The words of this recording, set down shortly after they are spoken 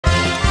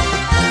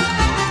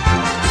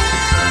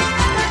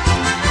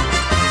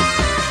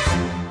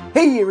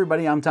Hey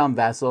everybody, I'm Tom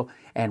Vasel,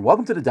 and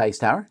welcome to the Dice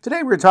Tower.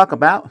 Today we're going to talk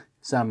about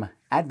some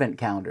advent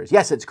calendars.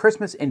 Yes, it's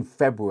Christmas in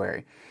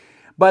February,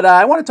 but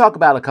I want to talk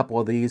about a couple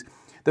of these.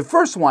 The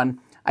first one,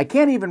 I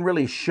can't even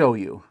really show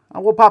you.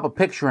 We'll pop a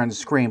picture on the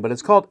screen, but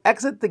it's called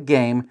Exit the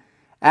Game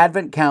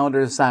Advent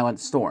Calendar Silent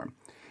Storm.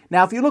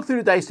 Now, if you look through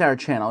the Dice Tower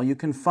channel, you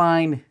can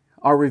find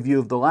our review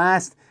of the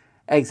last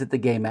Exit the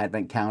Game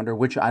Advent Calendar,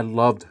 which I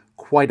loved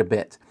quite a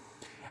bit.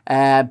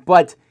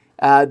 But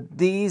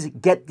these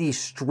get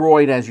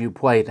destroyed as you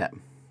play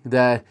them.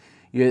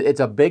 It's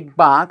a big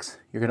box.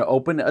 You're going to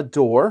open a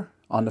door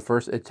on the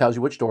first. It tells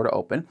you which door to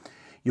open.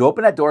 You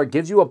open that door, it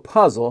gives you a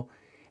puzzle,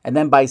 and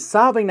then by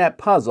solving that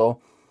puzzle,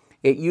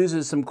 it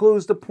uses some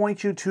clues to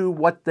point you to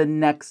what the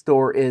next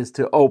door is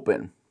to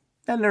open.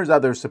 And there's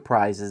other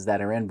surprises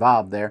that are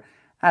involved there.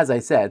 As I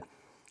said,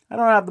 I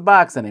don't have the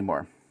box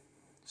anymore.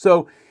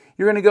 So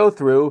you're going to go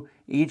through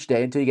each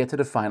day until you get to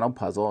the final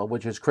puzzle,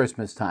 which is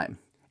Christmas time.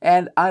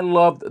 And I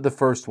loved the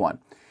first one.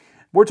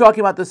 We're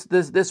talking about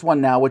this one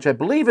now, which I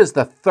believe is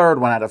the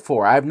third one out of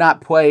 4. I have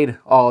not played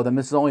all of them.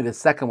 This is only the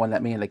second one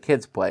that me and the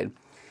kids played.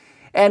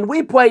 And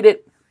we played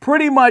it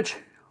pretty much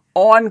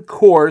on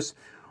course,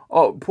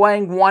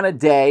 playing one a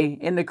day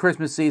in the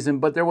Christmas season,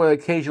 but there were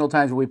occasional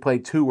times where we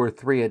played 2 or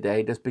 3 a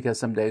day just because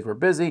some days were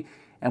busy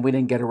and we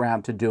didn't get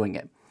around to doing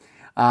it.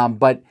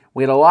 But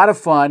we had a lot of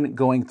fun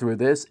going through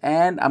this,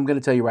 and I'm going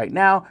to tell you right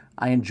now,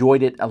 I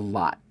enjoyed it a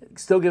lot.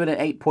 Still give it an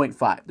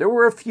 8.5. There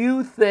were a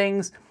few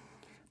things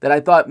that I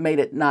thought made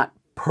it not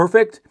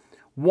perfect.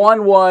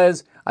 One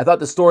was, I thought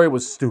the story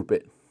was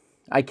stupid.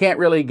 I can't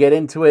really get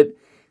into it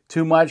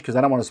too much because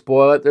I don't want to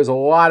spoil it. There's a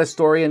lot of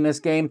story in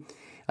this game.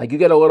 Like, you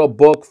get a little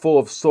book full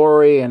of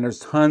story, and there's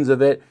tons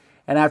of it.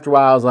 And after a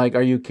while, I was like,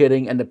 are you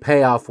kidding? And the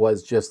payoff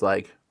was just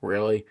like,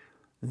 really?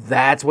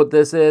 That's what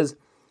this is?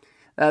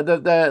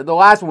 The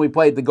last one we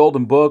played, The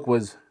Golden Book,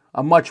 was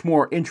a much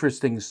more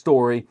interesting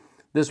story.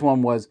 This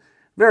one was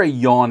very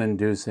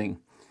yawn-inducing,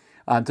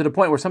 to the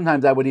point where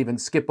sometimes I would even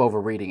skip over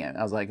reading it.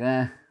 I was like,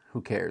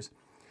 who cares?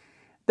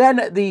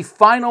 Then the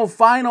final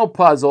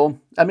puzzle,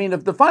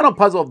 the final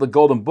puzzle of The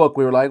Golden Book,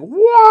 we were like,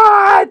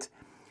 what?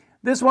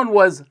 This one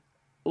was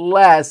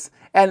less,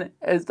 and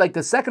it's like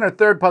the second or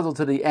third puzzle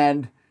to the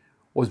end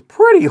was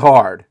pretty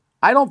hard.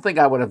 I don't think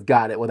I would have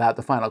got it without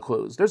the final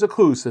clues. There's a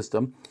clue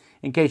system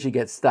in case you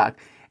get stuck.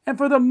 And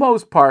for the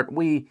most part,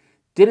 we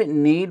didn't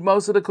need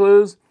most of the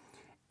clues.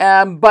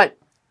 But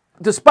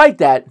despite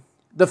that,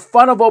 the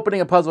fun of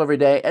opening a puzzle every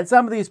day, and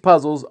some of these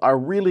puzzles are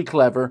really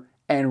clever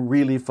and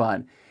really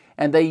fun.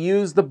 And they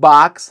use the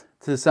box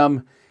to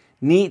some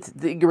neat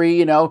degree.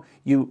 You know,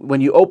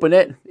 when you open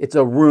it, it's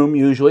a room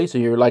usually, so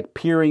you're like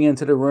peering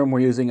into the room.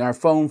 We're using our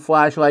phone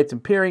flashlights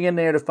and peering in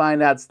there to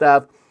find out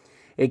stuff.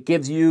 It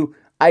gives you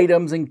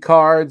items and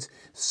cards.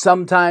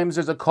 Sometimes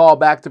there's a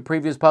callback to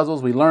previous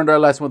puzzles. We learned our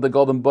lesson with the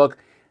Golden Book.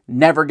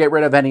 Never get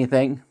rid of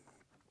anything.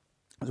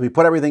 So we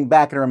put everything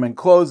back in the room and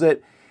close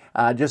it,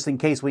 just in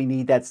case we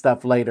need that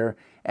stuff later.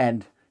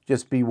 And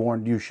just be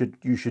warned, you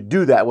should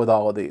do that with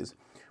all of these.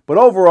 But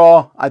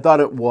overall, I thought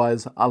it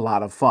was a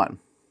lot of fun.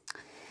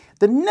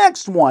 The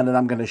next one that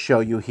I'm going to show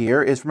you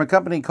here is from a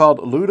company called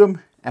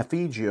Ludum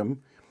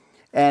Effigium.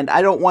 And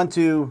I don't want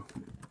to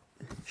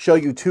show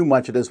you too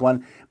much of this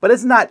one, but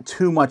it's not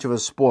too much of a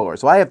spoiler.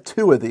 So I have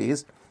 2 of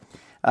these.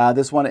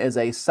 This one is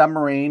a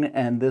submarine,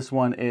 and this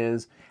one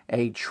is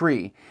a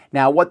tree.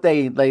 Now, what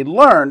they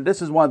learned,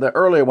 this is one of the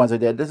earlier ones I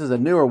did. This is a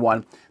newer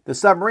one. The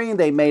submarine,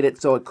 they made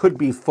it so it could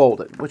be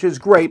folded, which is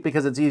great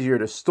because it's easier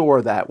to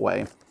store that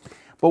way.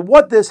 But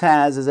what this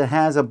has is it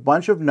has a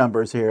bunch of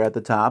numbers here at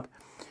the top,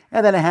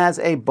 and then it has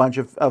a bunch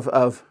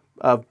of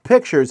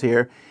pictures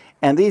here,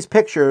 and these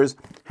pictures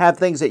have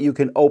things that you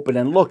can open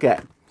and look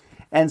at.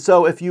 And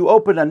so if you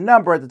open a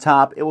number at the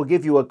top, it will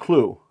give you a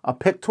clue, a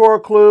pictorial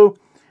clue,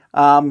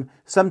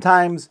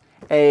 sometimes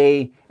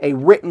a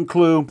written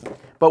clue.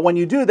 But when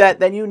you do that,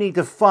 then you need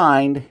to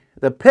find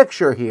the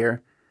picture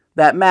here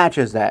that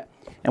matches that.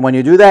 And when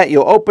you do that,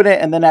 you'll open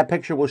it, and then that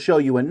picture will show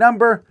you a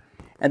number.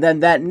 And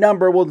then that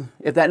number will,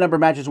 if that number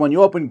matches when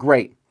you open,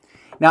 great.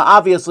 Now,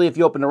 obviously, if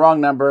you open the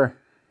wrong number,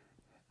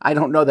 I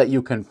don't know that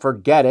you can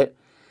forget it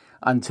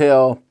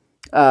until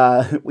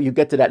you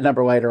get to that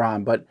number later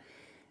on. But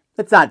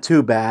it's not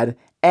too bad.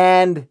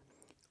 And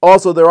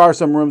also, there are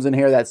some rooms in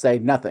here that say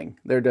nothing.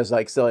 They're just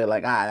like silly,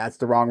 like, that's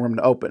the wrong room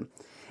to open.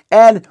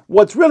 And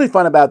what's really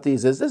fun about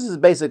these is this is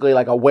basically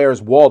like a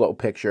Where's Waldo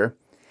picture.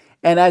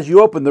 And as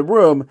you open the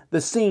room, the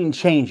scene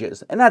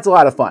changes. And that's a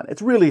lot of fun.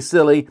 It's really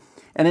silly.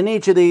 And in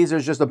each of these,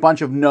 there's just a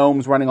bunch of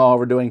gnomes running all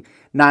over doing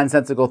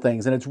nonsensical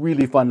things. And it's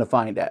really fun to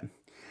find at.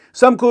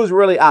 Some clues were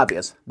really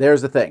obvious.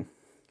 There's the thing.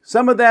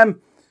 Some of them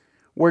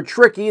were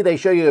tricky. They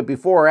show you a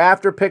before or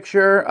after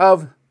picture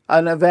of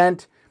an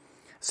event.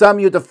 Some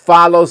you have to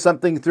follow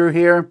something through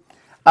here.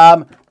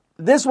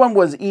 This one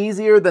was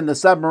easier than the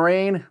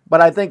submarine, but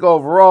I think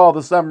overall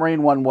the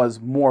submarine one was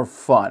more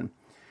fun.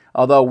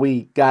 Although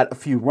we got a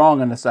few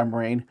wrong on the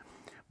submarine.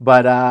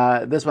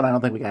 But this one I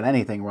don't think we got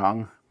anything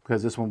wrong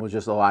because this one was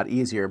just a lot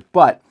easier.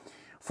 But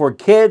for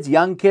kids,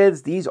 young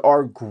kids, these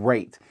are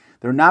great.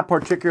 They're not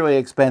particularly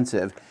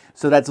expensive.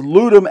 So that's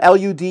Ludum,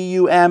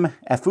 L-U-D-U-M,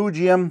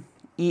 Effugium,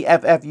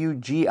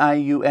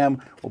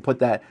 E-F-F-U-G-I-U-M. We'll put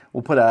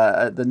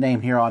the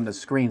name here on the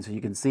screen so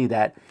you can see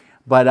that.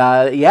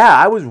 But yeah,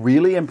 I was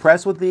really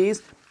impressed with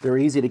these. They're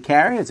easy to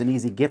carry. It's an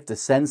easy gift to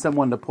send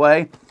someone to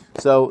play.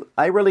 So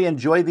I really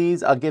enjoy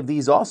these. I'll give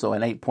these also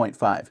an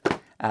 8.5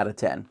 out of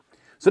 10.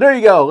 So there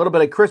you go, a little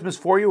bit of Christmas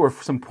for you, or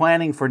some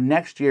planning for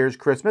next year's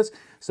Christmas,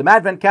 some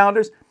advent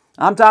calendars.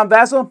 I'm Tom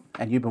Vasel,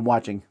 and you've been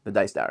watching the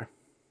Dice Tower.